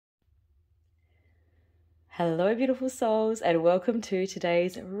Hello, beautiful souls, and welcome to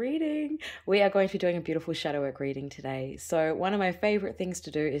today's reading. We are going to be doing a beautiful shadow work reading today. So one of my favorite things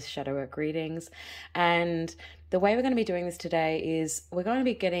to do is shadow work readings. And the way we're going to be doing this today is we're going to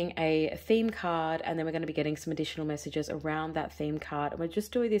be getting a theme card, and then we're going to be getting some additional messages around that theme card. And we're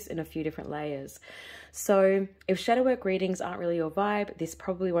just doing this in a few different layers. So if shadow work readings aren't really your vibe, this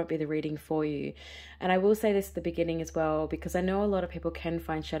probably won't be the reading for you. And I will say this at the beginning as well, because I know a lot of people can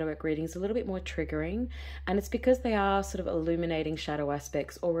find shadow work readings a little bit more triggering. And it's because they are sort of illuminating shadow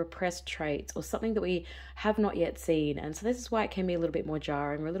aspects or repressed traits or something that we have not yet seen. And so this is why it can be a little bit more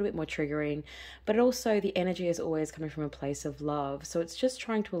jarring or a little bit more triggering. But also the energy is always coming from a place of love. So it's just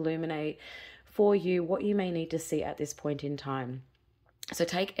trying to illuminate for you what you may need to see at this point in time. So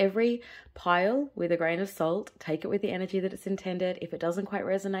take every pile with a grain of salt, take it with the energy that it's intended. If it doesn't quite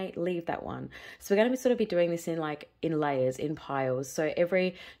resonate, leave that one. So we're going to sort of be doing this in layers, in piles. So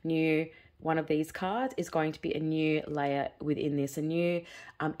every new one of these cards is going to be a new layer within this, a new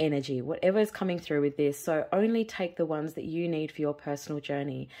energy, whatever is coming through with this. So only take the ones that you need for your personal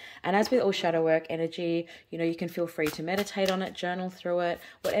journey. And as with all shadow work energy, you can feel free to meditate on it, journal through it,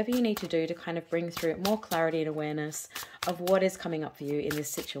 whatever you need to do to kind of bring through more clarity and awareness of what is coming up for you in this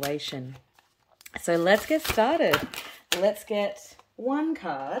situation. So let's get started. Let's get one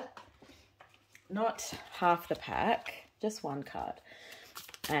card, not half the pack, just one card.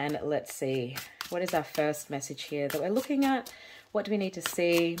 And let's see, what is our first message here that we're looking at? What do we need to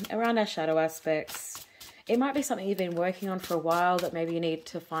see around our shadow aspects? It might be something you've been working on for a while that maybe you need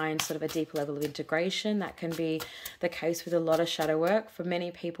to find sort of a deeper level of integration. That can be the case with a lot of shadow work. For many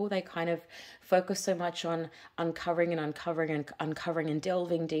people, they kind of focus so much on uncovering and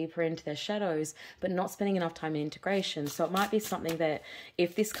delving deeper into their shadows, but not spending enough time in integration. So it might be something that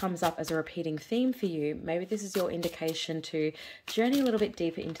if this comes up as a repeating theme for you, maybe this is your indication to journey a little bit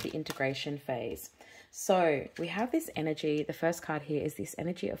deeper into the integration phase. So we have this energy. The first card here is this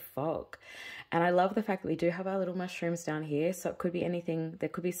energy of fog. And I love the fact that we do have our little mushrooms down here. So it could be anything. There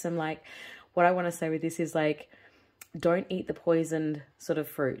could be some what I want to say with this is don't eat the poisoned sort of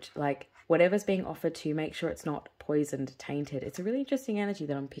fruit. Whatever's being offered to you, make sure it's not poisoned, tainted. It's a really interesting energy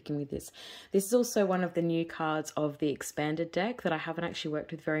that I'm picking with this. This is also one of the new cards of the expanded deck that I haven't actually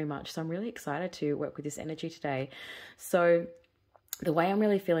worked with very much. So I'm really excited to work with this energy today. So the way I'm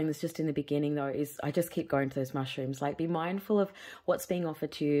really feeling this just in the beginning, though, is I just keep going to those mushrooms. Be mindful of what's being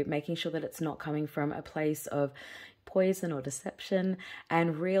offered to you, making sure that it's not coming from a place of poison or deception,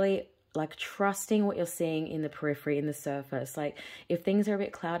 and really trusting what you're seeing in the periphery, in the surface. If things are a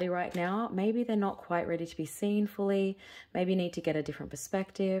bit cloudy right now, maybe they're not quite ready to be seen fully. Maybe you need to get a different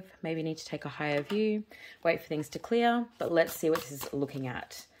perspective. Maybe you need to take a higher view, wait for things to clear. But let's see what this is looking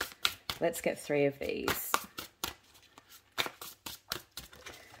at. Let's get 3 of these.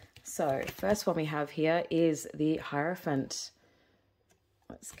 So first one we have here is the Hierophant.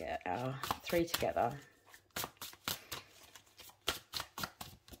 Let's get our 3 together.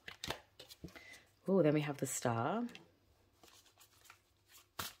 Oh, then we have the Star.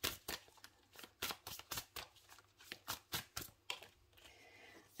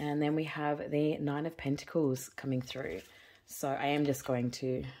 And then we have the 9 of Pentacles coming through. So I am just going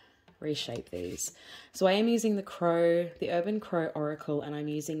to reshape these. So I am using the Crow, the Urban Crow Oracle, and I'm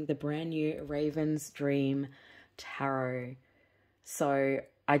using the brand new Raven's Dream Tarot. So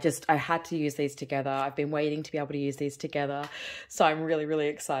I had to use these together. I've been waiting to be able to use these together. So I'm really, really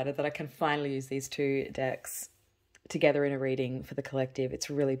excited that I can finally use these 2 decks together in a reading for the collective. It's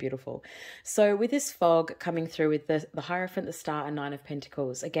really beautiful. So with this fog coming through with the Hierophant, the Star, and 9 of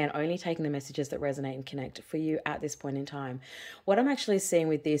Pentacles, again, only taking the messages that resonate and connect for you at this point in time. What I'm actually seeing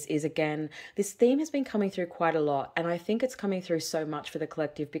with this is, again, this theme has been coming through quite a lot, and I think it's coming through so much for the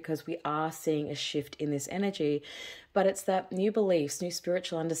collective because we are seeing a shift in this energy. But it's that new beliefs, new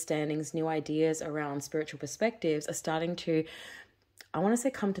spiritual understandings, new ideas around spiritual perspectives are starting to, I want to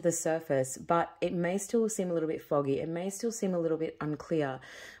say, come to the surface, but it may still seem a little bit foggy. It may still seem a little bit unclear.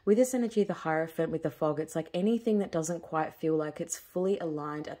 With this energy, the Hierophant, with the fog, it's like anything that doesn't quite feel like it's fully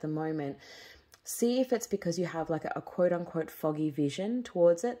aligned at the moment. See if it's because you have a quote unquote foggy vision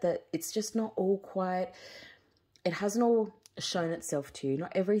towards it, that it's just not all quite, it hasn't all shown itself to you.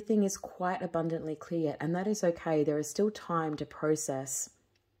 Not everything is quite abundantly clear yet, and that is okay. There is still time to process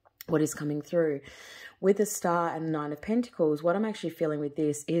what is coming through. With the Star and the 9 of Pentacles, what I'm actually feeling with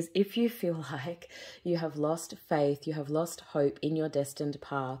this is if you feel like you have lost faith, you have lost hope in your destined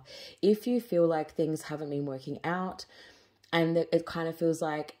path, if you feel like things haven't been working out, And it kind of feels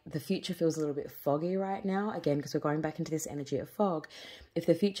like the future feels a little bit foggy right now. Again, because we're going back into this energy of fog. If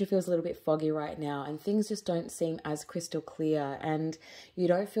the future feels a little bit foggy right now and things just don't seem as crystal clear and you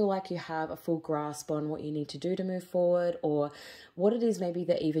don't feel like you have a full grasp on what you need to do to move forward or what it is maybe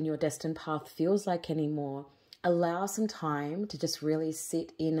that even your destined path feels like anymore, allow some time to just really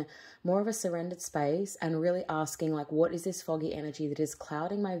sit in more of a surrendered space and really asking, like, what is this foggy energy that is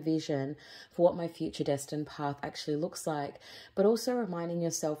clouding my vision for what my future destined path actually looks like? But also reminding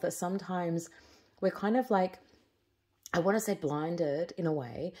yourself that sometimes we're kind of like, I want to say blinded in a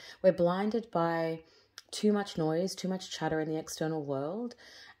way. We're blinded by too much noise, too much chatter in the external world.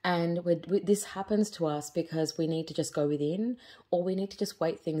 And this happens to us because we need to just go within, or we need to just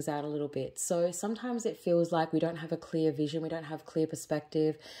wait things out a little bit. So sometimes it feels like we don't have a clear vision, we don't have clear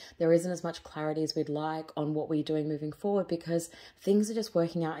perspective. There isn't as much clarity as we'd like on what we're doing moving forward because things are just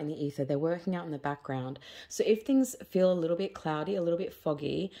working out in the ether. They're working out in the background. So if things feel a little bit cloudy, a little bit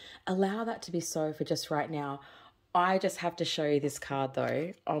foggy, allow that to be so for just right now. I just have to show you this card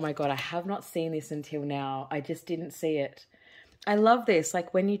though. Oh my God, I have not seen this until now. I just didn't see it. I love this.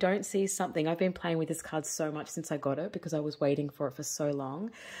 Like when you don't see something, I've been playing with this card so much since I got it because I was waiting for it for so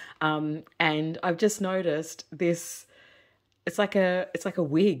long. And I've just noticed this, it's like a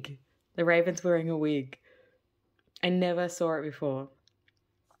wig. The raven's wearing a wig. I never saw it before.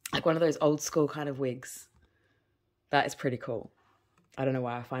 Like one of those old school kind of wigs. That is pretty cool. I don't know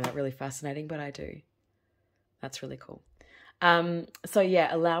why I find that really fascinating, but I do. That's really cool. So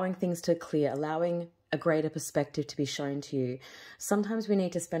yeah, allowing things to clear, allowing a greater perspective to be shown to you. Sometimes we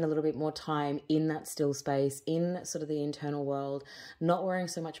need to spend a little bit more time in that still space, in sort of the internal world, not worrying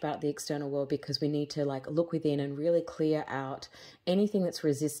so much about the external world because we need to like look within and really clear out anything that's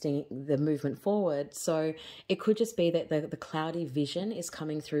resisting the movement forward. So it could just be that the cloudy vision is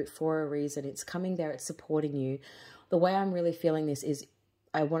coming through for a reason. It's coming there, it's supporting you. The way I'm really feeling this is,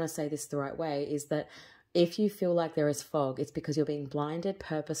 I want to say this the right way, is that if you feel like there is fog, it's because you're being blinded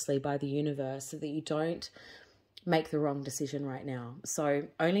purposely by the universe so that you don't make the wrong decision right now. So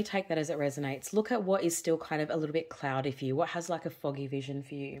only take that as it resonates. Look at what is still kind of a little bit cloudy for you, what has like a foggy vision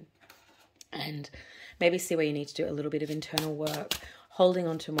for you. And maybe see where you need to do a little bit of internal work, holding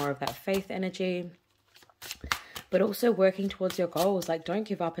on to more of that faith energy, but also working towards your goals. Like don't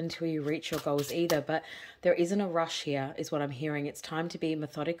give up until you reach your goals either, but there isn't a rush here is what I'm hearing. It's time to be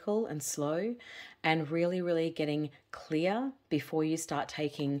methodical and slow and really, really getting clear before you start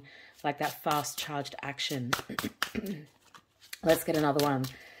taking like that fast charged action. Let's get another one.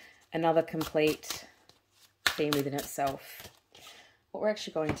 Another complete theme within itself. What we're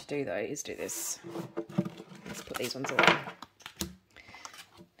actually going to do though is do this. Let's put these ones away.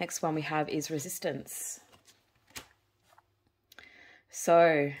 Next one we have is resistance.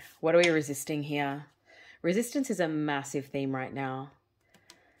 So what are we resisting here? Resistance is a massive theme right now.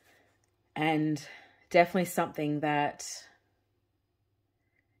 And definitely something that,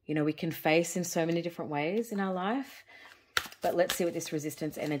 you know, we can face in so many different ways in our life. But let's see what this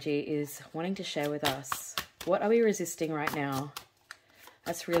resistance energy is wanting to share with us. What are we resisting right now?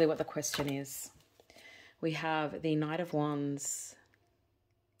 That's really what the question is. We have the Knight of Wands.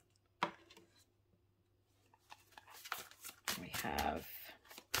 We have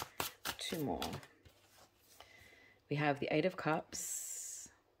two more. We have the Eight of Cups.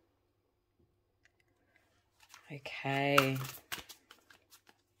 Okay.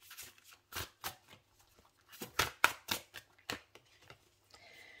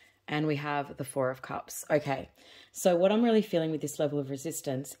 And we have the Four of Cups. Okay. So what I'm really feeling with this level of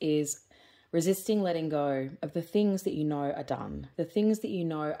resistance is resisting letting go of the things that you know are done, the things that you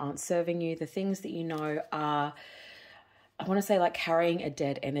know aren't serving you, the things that you know are, I want to say like carrying a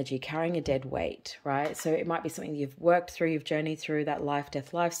dead energy, carrying a dead weight, right? So it might be something you've worked through, you've journeyed through, that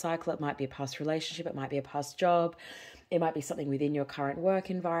life-death life cycle. It might be a past relationship. It might be a past job. It might be something within your current work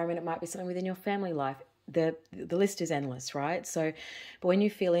environment. It might be something within your family life. The list is endless, right? So, but when you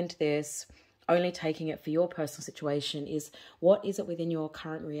feel into this, only taking it for your personal situation is what is it within your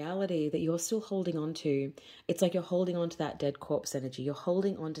current reality that you're still holding on to? It's like you're holding on to that dead corpse energy. You're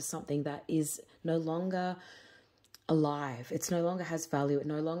holding on to something that is no longer alive. It's no longer has value. It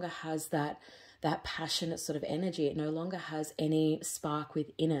no longer has that passionate sort of energy. It no longer has any spark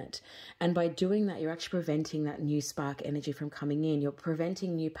within it. And by doing that, you're actually preventing that new spark energy from coming in. You're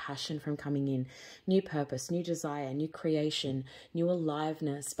preventing new passion from coming in, new purpose, new desire, new creation, new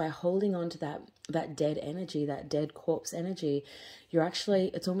aliveness. By holding on to that dead energy, that dead corpse energy, you're actually,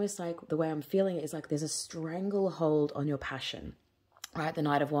 it's almost like the way I'm feeling it is like there's a stranglehold on your passion. right? The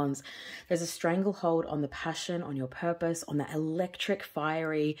Knight of Wands. There's a stranglehold on the passion, on your purpose, on that electric,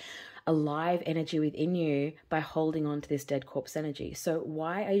 fiery, alive energy within you by holding on to this dead corpse energy. So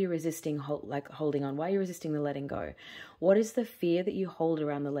why are you resisting holding on? Why are you resisting the letting go? What is the fear that you hold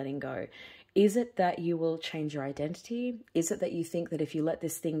around the letting go? Is it that you will change your identity? Is it that you think that if you let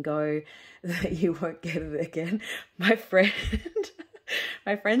this thing go, that you won't get it again? My friend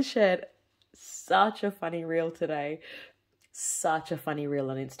shared such a funny reel today. Such a funny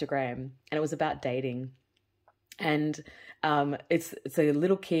reel on Instagram, and it was about dating. And it's a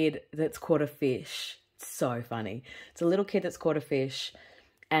little kid that's caught a fish. It's so funny. It's a little kid that's caught a fish,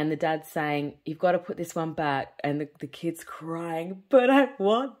 and the dad's saying, "You've got to put this one back," and the kid's crying, "But I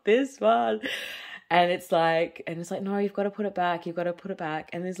want this one." And it's like, no, you've got to put it back. You've got to put it back.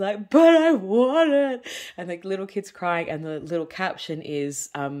 And it's like, "But I want it." And the little kid's crying, and the little caption is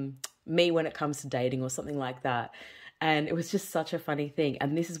me when it comes to dating, or something like that. And it was just such a funny thing.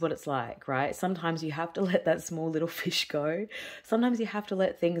 And this is what it's like, right? Sometimes you have to let that small little fish go. Sometimes you have to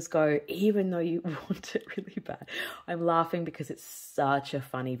let things go, even though you want it really bad. I'm laughing because it's such a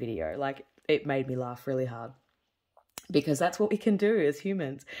funny video. Like, it made me laugh really hard. Because that's what we can do as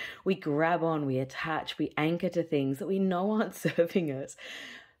humans. We grab on, we attach, we anchor to things that we know aren't serving us.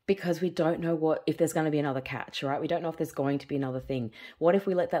 Because we don't know if there's going to be another catch, right? We don't know if there's going to be another thing. What if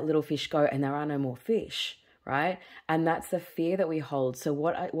we let that little fish go and there are no more fish? Right? And that's the fear that we hold. So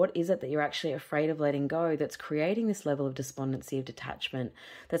what is it that you're actually afraid of letting go that's creating this level of despondency, of detachment,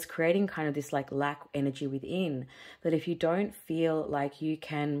 that's creating kind of this like lack energy within, that if you don't feel like you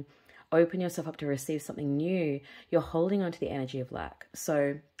can open yourself up to receive something new, you're holding on to the energy of lack.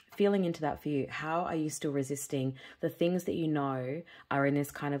 So feeling into that for you, how are you still resisting the things that you know are in this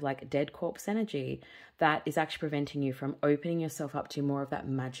kind of like dead corpse energy that is actually preventing you from opening yourself up to more of that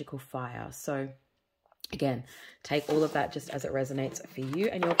magical fire? So again, take all of that just as it resonates for you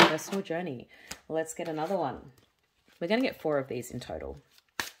and your personal journey. Let's get another one. We're going to get 4 of these in total.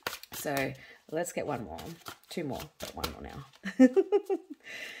 So let's get 1 more. 2 more, but 1 more now.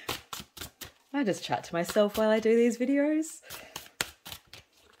 I just chat to myself while I do these videos.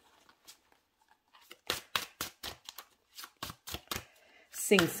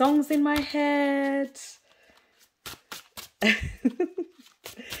 Sing songs in my head.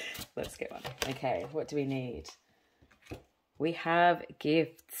 Let's get one. Okay, what do we need? We have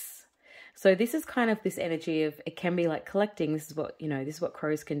gifts. So this is kind of this energy of, it can be like collecting. This is what, this is what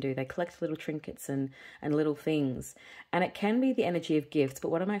crows can do. They collect little trinkets and little things. And it can be the energy of gifts. But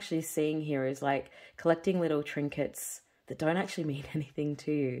what I'm actually seeing here is like collecting little trinkets that don't actually mean anything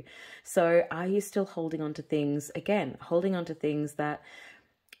to you. So are you still holding on to things, again, holding on to things that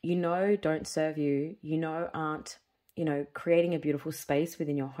don't serve you, aren't creating a beautiful space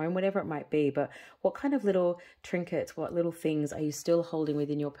within your home, whatever it might be. But what kind of little trinkets, what little things are you still holding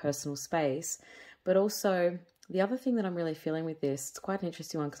within your personal space? But also the other thing that I'm really feeling with this, it's quite an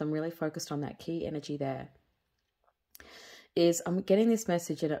interesting one because I'm really focused on that key energy there, is I'm getting this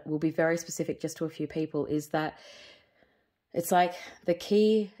message, and it will be very specific just to a few people, is that it's like the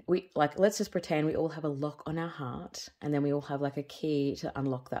key, let's just pretend we all have a lock on our heart, and then we all have like a key to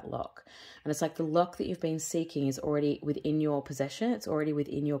unlock that lock. And it's like the lock that you've been seeking is already within your possession. It's already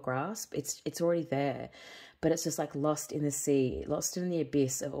within your grasp. It's already there, but it's just like lost in the sea, lost in the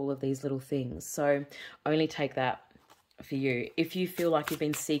abyss of all of these little things. So only take that for you. If you feel like you've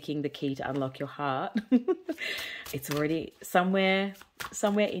been seeking the key to unlock your heart, it's already somewhere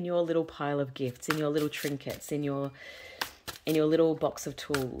in your little pile of gifts, in your little trinkets, in your little box of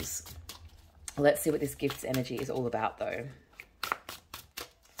tools. Let's see what this gifts energy is all about though.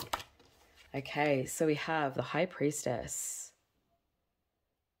 Okay, so we have the High Priestess.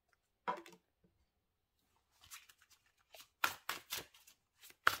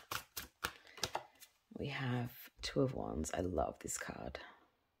 We have 2 of Wands. I love this card.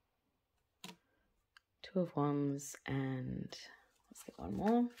 2 of Wands, and let's get 1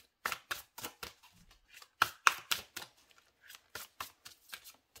 more.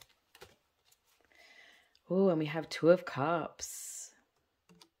 Oh, and we have 2 of Cups.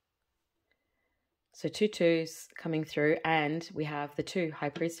 So 2 2s coming through, and we have the 2 High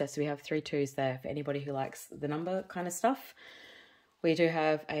Priestess. So we have 3 2s there for anybody who likes the number kind of stuff. We do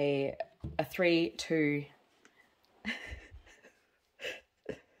have a 3 2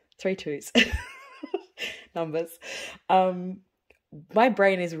 3 2s numbers. My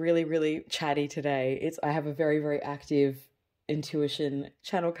brain is really, really chatty today. I have a very, very active intuition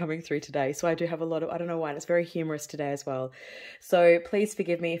channel coming through today, so I do have a lot of, I don't know why, and it's very humorous today as well. So please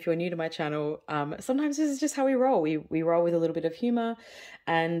forgive me if you're new to my channel. Sometimes this is just how we roll. We roll with a little bit of humor,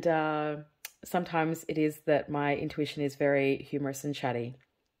 and sometimes it is that my intuition is very humorous and chatty.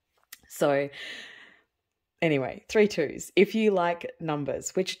 So anyway, 3 2s. If you like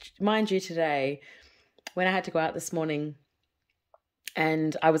numbers, which mind you, today, when I had to go out this morning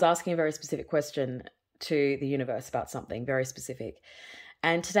and I was asking a very specific question to the universe about something very specific.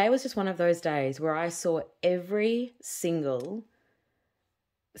 And today was just one of those days where I saw every single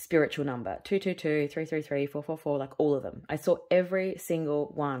spiritual number, 222, 333, 444, like all of them. I saw every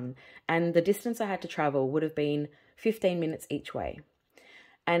single one. And the distance I had to travel would have been 15 minutes each way.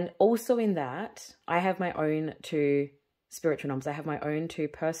 And also in that, I have my own 2 spiritual numbers. I have my own 2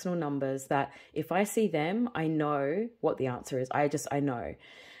 personal numbers that if I see them, I know what the answer is. I know.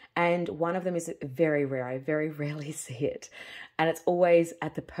 And one of them is very rare. I very rarely see it. And it's always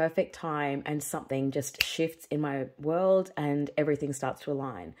at the perfect time and something just shifts in my world and everything starts to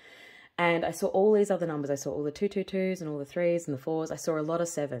align. And I saw all these other numbers. I saw all the 222s and all the 3s and the 4s. I saw a lot of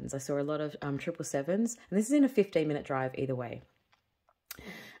 7s. I saw a lot of 777s. And this is in a 15-minute drive either way,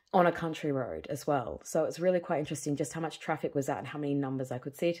 on a country road as well. So it's really quite interesting just how much traffic was at and how many numbers I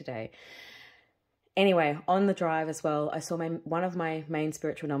could see today. Anyway, on the drive as well, I saw one of my main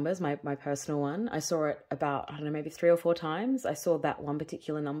spiritual numbers, my personal one. I saw it about, I don't know, maybe 3 or 4 times. I saw that one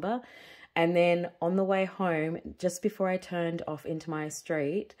particular number. And then on the way home, just before I turned off into my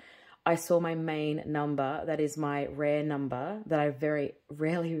street, I saw my main number. That is my rare number that I very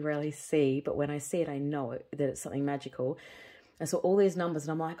rarely see. But when I see it, I know that it's something magical. I saw all these numbers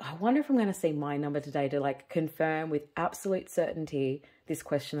and I'm like, I wonder if I'm going to see my number today to like confirm with absolute certainty this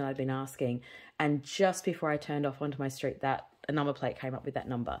question that I've been asking. And just before I turned off onto my street, that a number plate came up with that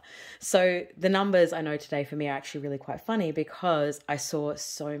number. So the numbers I know today for me are actually really quite funny because I saw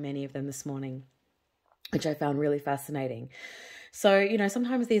so many of them this morning, which I found really fascinating. So, you know,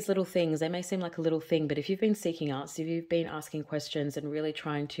 sometimes these little things, they may seem like a little thing, but if you've been seeking answers, if you've been asking questions and really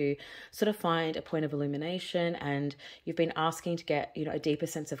trying to sort of find a point of illumination and you've been asking to get, you know, a deeper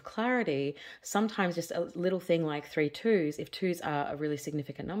sense of clarity, sometimes just a little thing like 3 2s, if 2s are a really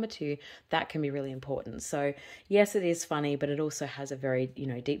significant number to you, that can be really important. So yes, it is funny, but it also has a very, you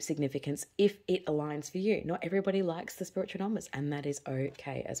know, deep significance if it aligns for you. Not everybody likes the spiritual numbers, and that is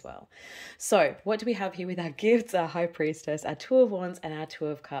okay as well. So what do we have here with our gifts, our High Priestess, our 2 of Wands and our 2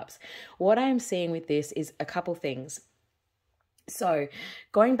 of Cups? What I am seeing with this is a couple things. So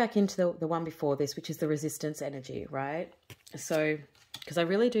going back into the one before this, which is the resistance energy, right? So, because I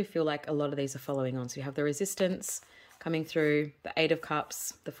really do feel like a lot of these are following on. So you have the resistance coming through, the 8 of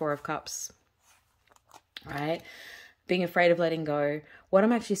Cups, the 4 of Cups, right? Being afraid of letting go. What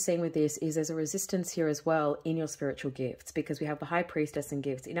I'm actually seeing with this is there's a resistance here as well in your spiritual gifts, because we have the High Priestess and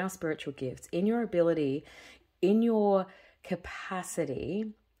gifts, in our spiritual gifts, in your ability, in your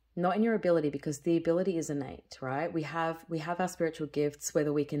capacity, not in your ability, because the ability is innate, right? We have our spiritual gifts,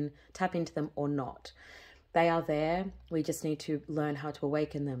 whether we can tap into them or not. They are there. We just need to learn how to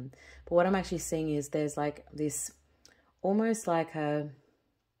awaken them. But what I'm actually seeing is there's like this, almost like a,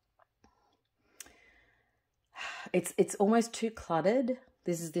 it's almost too cluttered.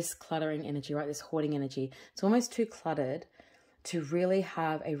 This is this cluttering energy, right? This hoarding energy. It's almost too cluttered to really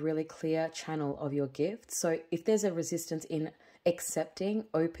have a really clear channel of your gifts. So if there's a resistance in accepting,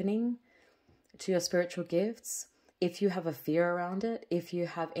 opening to your spiritual gifts, if you have a fear around it, if you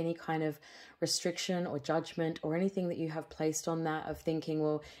have any kind of restriction or judgment or anything that you have placed on that of thinking,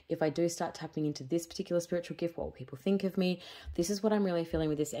 well, if I do start tapping into this particular spiritual gift, what will people think of me? This is what I'm really feeling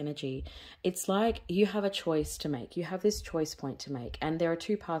with this energy. It's like you have a choice to make. You have this choice point to make, and there are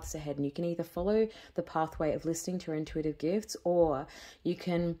 2 paths ahead, and you can either follow the pathway of listening to your intuitive gifts, or you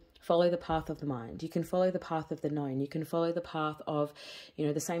can follow the path of the mind. You can follow the path of the known. You can follow the path of, you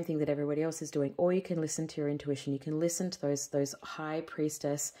know, the same thing that everybody else is doing, or you can listen to your intuition. You can listen to those High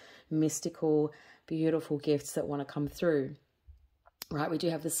Priestess, mystical, beautiful gifts that want to come through, right? We do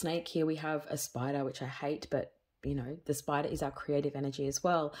have the snake here. We have a spider, which I hate, but, you know, the spider is our creative energy as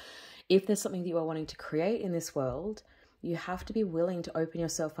well. If there's something that you are wanting to create in this world, you have to be willing to open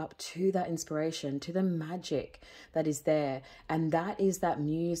yourself up to that inspiration, to the magic that is there. And that is that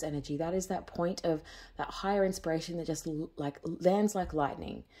muse energy. That is that point of that higher inspiration that just like lands like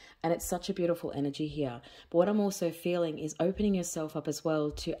lightning. And it's such a beautiful energy here. But what I'm also feeling is opening yourself up as well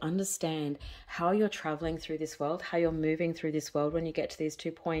to understand how you're traveling through this world, how you're moving through this world when you get to these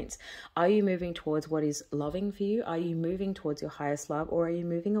 2 points. Are you moving towards what is loving for you? Are you moving towards your highest love, or are you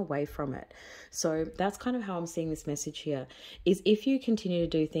moving away from it? So that's kind of how I'm seeing this message here, is if you continue to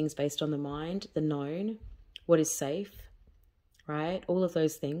do things based on the mind, the known, what is safe, right? All of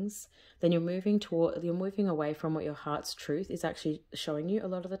those things, then you're moving away from what your heart's truth is actually showing you a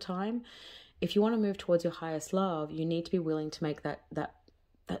lot of the time. If you want to move towards your highest love, you need to be willing to make that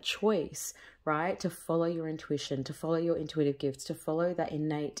that choice, right? To follow your intuition, to follow your intuitive gifts, to follow that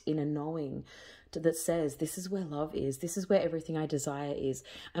innate inner knowing that says, this is where love is. This is where everything I desire is.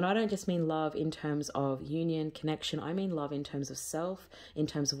 And I don't just mean love in terms of union, connection. I mean love in terms of self, in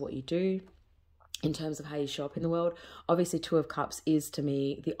terms of what you do, in terms of how you show up in the world. Obviously, Two of Cups is, to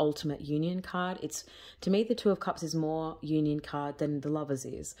me, the ultimate union card. It's, to me, the Two of Cups is more union card than the Lovers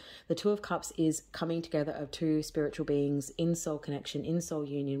is. The Two of Cups is coming together of two spiritual beings in soul connection, in soul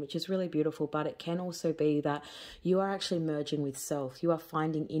union, which is really beautiful. But it can also be that you are actually merging with self. You are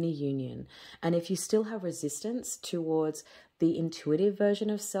finding inner union. And if you still have resistance towards the intuitive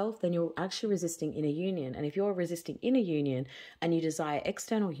version of self, then you're actually resisting inner union. And if you're resisting inner union and you desire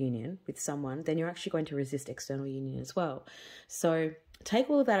external union with someone, then you're actually going to resist external union as well. So take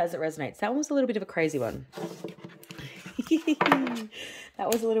all of that as it resonates. That one was a little bit of a crazy one. That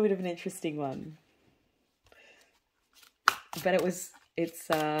was a little bit of an interesting one. But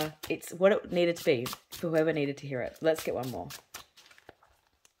it's what it needed to be for whoever needed to hear it. Let's get one more.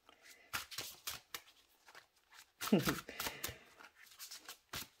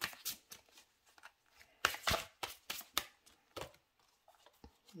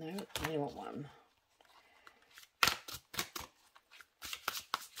 No, I only want one.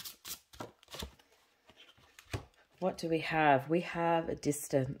 What do we have? We have a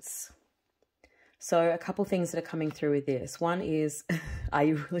distance. So a couple things that are coming through with this. One is, are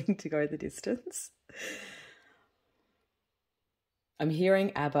you willing to go the distance? I'm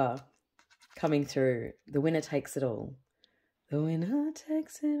hearing ABBA coming through. The winner takes it all. The winner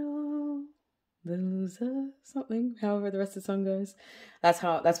takes it all. The loser, something, however the rest of the song goes. That's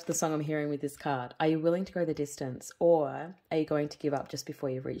what the song I'm hearing with this card. Are you willing to go the distance, or are you going to give up just before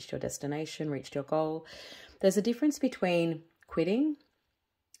you've reached your destination, reached your goal? There's a difference between quitting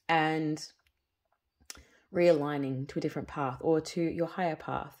and realigning to a different path or to your higher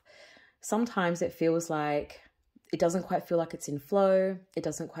path. Sometimes it feels like it doesn't quite feel like it's in flow. It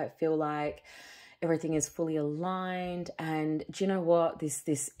doesn't quite feel like everything is fully aligned. And do you know what?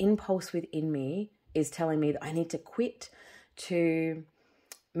 This impulse within me is telling me that I need to quit to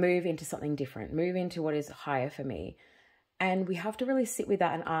move into something different, move into what is higher for me. And we have to really sit with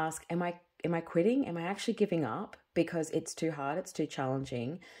that and ask, am I quitting? Am I actually giving up because it's too hard, it's too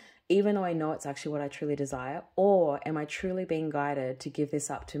challenging, even though I know it's actually what I truly desire? Or am I truly being guided to give this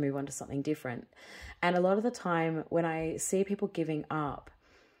up, to move on to something different? And a lot of the time when I see people giving up,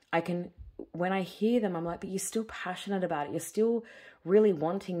 when I hear them, I'm like, but you're still passionate about it. You're still really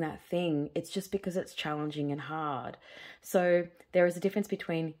wanting that thing. It's just because it's challenging and hard. So there is a difference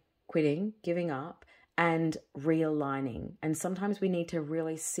between quitting, giving up, and realigning. And sometimes we need to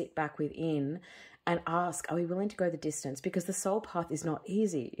really sit back within and ask, are we willing to go the distance? Because the soul path is not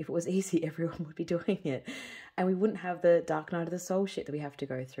easy. If it was easy, everyone would be doing it. And we wouldn't have the dark night of the soul shit that we have to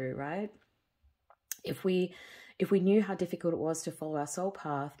go through, right? If we knew how difficult it was to follow our soul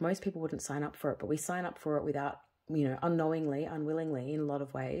path, most people wouldn't sign up for it, but we sign up for it without, unknowingly, unwillingly in a lot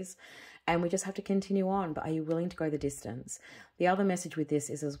of ways. And we just have to continue on. But are you willing to go the distance? The other message with this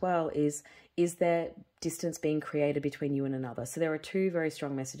is as well is there distance being created between you and another? So there are two very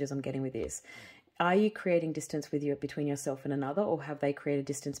strong messages I'm getting with this. Are you creating distance between yourself and another, or have they created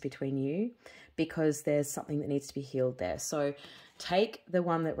distance between you? Because there's something that needs to be healed there. So take the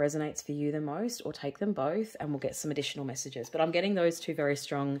one that resonates for you the most, or take them both, and we'll get some additional messages. But I'm getting those two very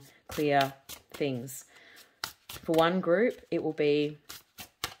strong, clear things. For one group, it will be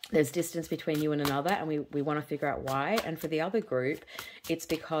there's distance between you and another, and we want to figure out why. And for the other group, it's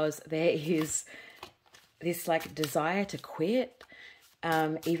because there is this like desire to quit,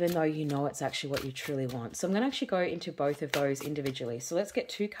 even though you know it's actually what you truly want. So I'm going to actually go into both of those individually. So let's get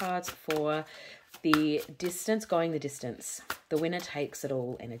two cards for the distance, going the distance. The winner takes it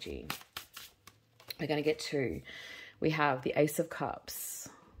all energy. We're going to get two. We have the Ace of Cups.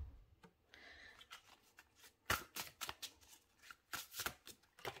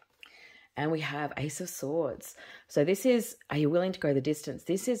 And we have Ace of Swords. So this is, are you willing to go the distance?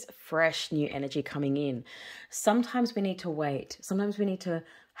 This is fresh, new energy coming in. Sometimes we need to wait. Sometimes we need to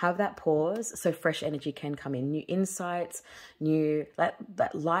have that pause so fresh energy can come in. New insights,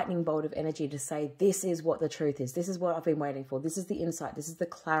 that lightning bolt of energy to say, this is what the truth is. This is what I've been waiting for. This is the insight. This is the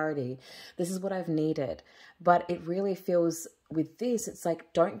clarity. This is what I've needed. But it really feels with this, it's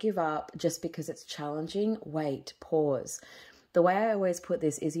like, don't give up just because it's challenging. Wait, pause. the way I always put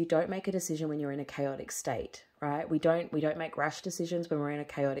this is you don't make a decision when you're in a chaotic state, right? We don't make rash decisions when we're in a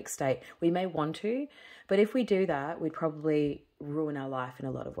chaotic state. We may want to, but if we do that, we'd probably ruin our life in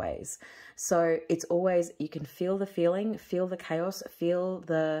a lot of ways. So it's always, you can feel the feeling, feel the chaos, feel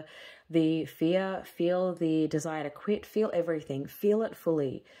the fear, feel the desire to quit, feel everything, feel it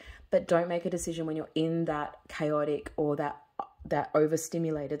fully, but don't make a decision when you're in that chaotic or that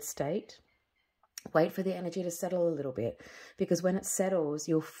overstimulated state. Wait for the energy to settle a little bit, because when it settles,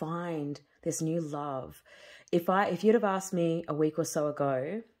 you'll find this new love. If you'd have asked me a week or so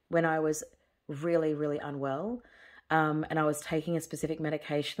ago when I was really, really unwell, and I was taking a specific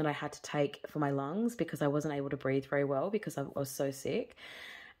medication that I had to take for my lungs because I wasn't able to breathe very well because I was so sick,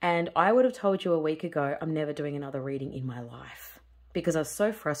 and I would have told you a week ago, I'm never doing another reading in my life because I was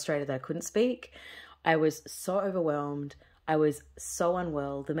so frustrated that I couldn't speak. I was so overwhelmed. I was so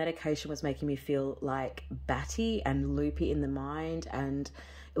unwell. The medication was making me feel like batty and loopy in the mind, and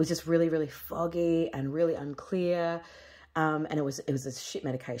it was just really, really foggy and really unclear. And it was a shit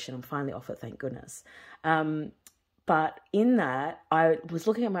medication. I'm finally off it, thank goodness. But in that, I was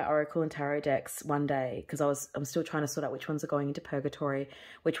looking at my Oracle and Tarot decks one day because I'm still trying to sort out which ones are going into purgatory,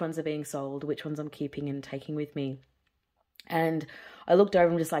 which ones are being sold, which ones I'm keeping and taking with me. And I looked over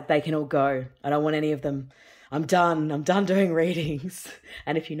and just like, they can all go. I don't want any of them. I'm done. I'm done doing readings.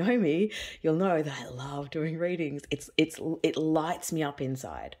 And if you know me, you'll know that I love doing readings. It lights me up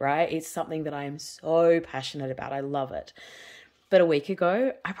inside, right? It's something that I am so passionate about. I love it. But a week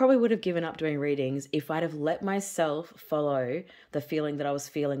ago, I probably would have given up doing readings if I'd have let myself follow the feeling that I was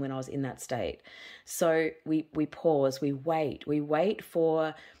feeling when I was in that state. So we pause, we wait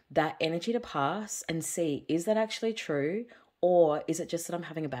for that energy to pass and see, is that actually true? Or is it just that I'm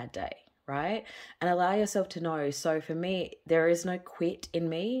having a bad day, right? And allow yourself to know. So for me, there is no quit in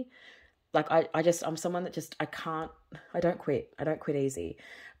me. Like I'm someone that I don't quit. I don't quit easy,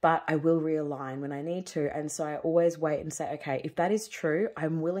 but I will realign when I need to. And so I always wait and say, okay, if that is true,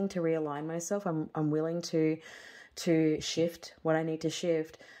 I'm willing to realign myself. I'm willing to shift what I need to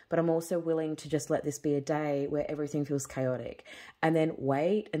shift, but I'm also willing to just let this be a day where everything feels chaotic, and then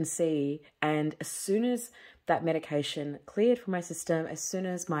wait and see. And as soon as that medication cleared from my system, as soon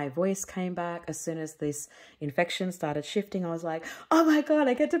as my voice came back, as soon as this infection started shifting, I was like, oh my God,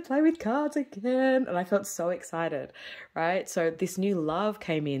 I get to play with cards again. And I felt so excited, right? So this new love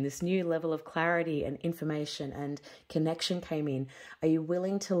came in, this new level of clarity and information and connection came in. Are you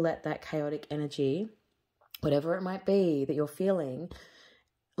willing to let that chaotic energy, whatever it might be that you're feeling,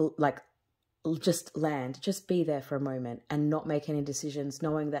 like just land, just be there for a moment and not make any decisions,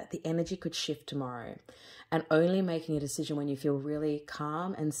 knowing that the energy could shift tomorrow, and only making a decision when you feel really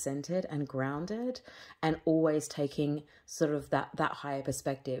calm and centered and grounded, and always taking sort of that higher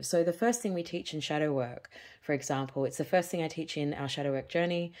perspective. So the first thing we teach in shadow work, for example, it's the first thing I teach in our shadow work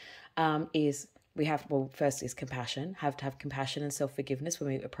journey, is first is compassion. Have to have compassion and self-forgiveness when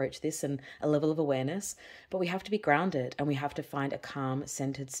we approach this, and a level of awareness, but we have to be grounded and we have to find a calm,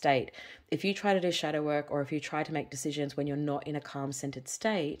 centered state. If you try to do shadow work, or if you try to make decisions when you're not in a calm, centered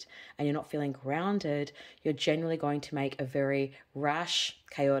state and you're not feeling grounded, you're generally going to make a very rash,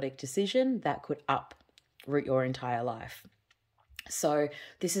 chaotic decision that could uproot your entire life. So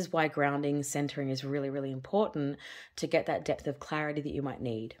this is why grounding, centering is really, really important to get that depth of clarity that you might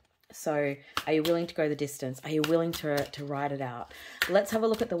need. So are you willing to go the distance? Are you willing to ride it out? Let's have a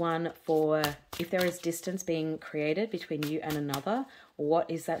look at the one for if there is distance being created between you and another. What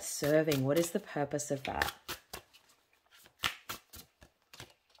is that serving? What is the purpose of that?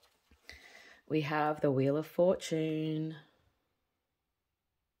 We have the Wheel of Fortune.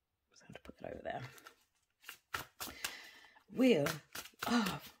 I'm just going to put that over there. Wheel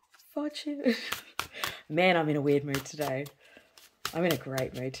of Fortune. Man, I'm in a weird mood today. I'm in a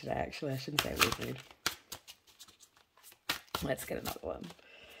great mood today, actually. I shouldn't say weird mood. Let's get another one.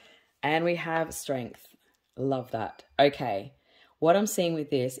 And we have Strength. Love that. Okay. What I'm seeing with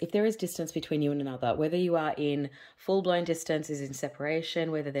this, if there is distance between you and another, whether you are in full-blown distance, is in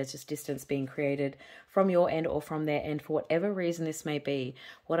separation, whether there's just distance being created from your end or from their end, for whatever reason this may be,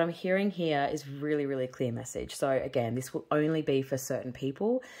 what I'm hearing here is really, really clear message. So again, this will only be for certain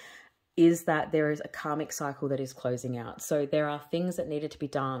people, is that there is a karmic cycle that is closing out. So there are things that needed to be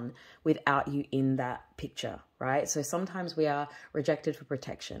done without you in that picture, right? So sometimes we are rejected for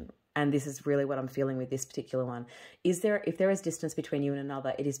protection. And this is really what I'm feeling with this particular one. If there is distance between you and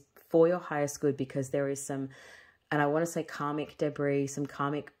another, it is for your highest good, because there is some, and I want to say karmic debris, some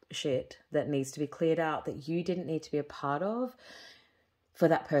karmic shit that needs to be cleared out that you didn't need to be a part of for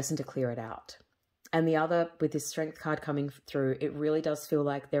that person to clear it out. And the other, with this Strength card coming through, it really does feel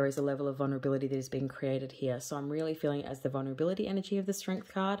like there is a level of vulnerability that is being created here. So I'm really feeling it as the vulnerability energy of the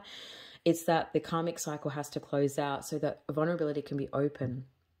Strength card. It's that the karmic cycle has to close out so that vulnerability can be open.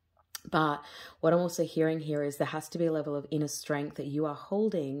 But what I'm also hearing here is there has to be a level of inner strength that you are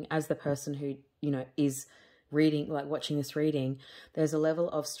holding as the person who, you know, is reading, like watching this reading. There's a level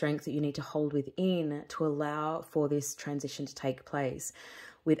of strength that you need to hold within to allow for this transition to take place,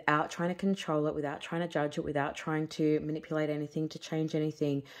 without trying to control it, without trying to judge it, without trying to manipulate anything, to change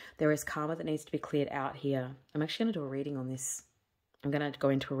anything. There is karma that needs to be cleared out here. I'm actually going to do a reading on this. I'm going to go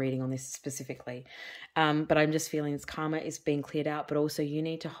into a reading on this specifically. But I'm just feeling this karma is being cleared out, but also you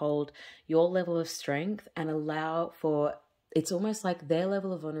need to hold your level of strength and allow for, it's almost like their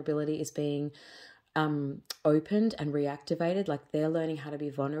level of vulnerability is being opened and reactivated. Like they're learning how to be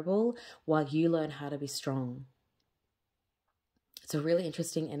vulnerable while you learn how to be strong. It's a really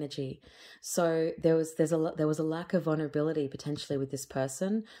interesting energy. So there was a lack of vulnerability potentially with this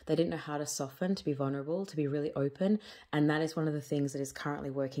person. They didn't know how to soften, to be vulnerable, to be really open. And that is one of the things that is currently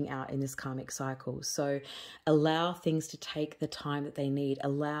working out in this karmic cycle. So allow things to take the time that they need.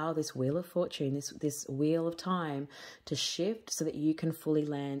 Allow this wheel of fortune, this wheel of time to shift so that you can fully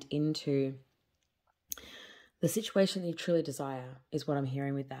land into the situation that you truly desire, is what I'm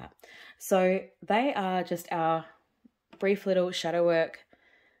hearing with that. So they are just our brief little shadow work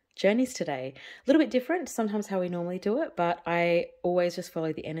journeys today. A little bit different to sometimes how we normally do it, but I always just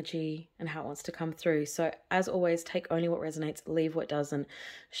follow the energy and how it wants to come through. So as always, take only what resonates, leave what doesn't.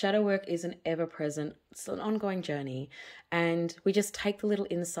 Shadow work is an ever-present, it's an ongoing journey, and we just take the little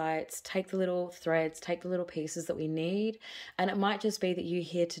insights, take the little threads, take the little pieces that we need. And it might just be that you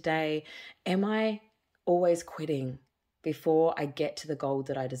hear today, am I always quitting before I get to the goal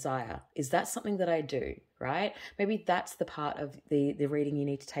that I desire? Is that something that I do, right? Maybe that's the part of the reading you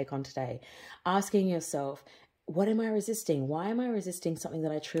need to take on today. Asking yourself, what am I resisting? Why am I resisting something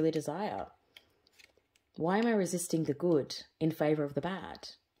that I truly desire? Why am I resisting the good in favor of the bad,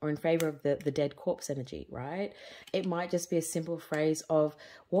 or in favor of the dead corpse energy, right? It might just be a simple phrase of,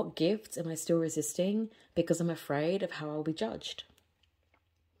 what gifts am I still resisting because I'm afraid of how I'll be judged?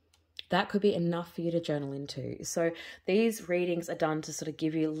 That could be enough for you to journal into. So these readings are done to sort of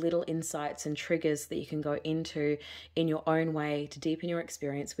give you little insights and triggers that you can go into in your own way to deepen your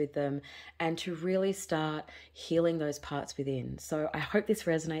experience with them and to really start healing those parts within. So I hope this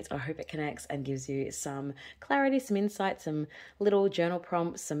resonates. I hope it connects and gives you some clarity, some insight, some little journal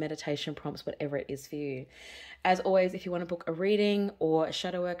prompts, some meditation prompts, whatever it is for you. As always, if you want to book a reading or a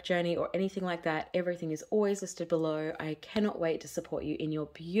shadow work journey or anything like that, everything is always listed below. I cannot wait to support you in your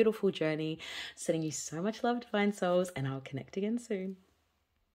beautiful journey. Sending you so much love, divine souls, and I'll connect again soon.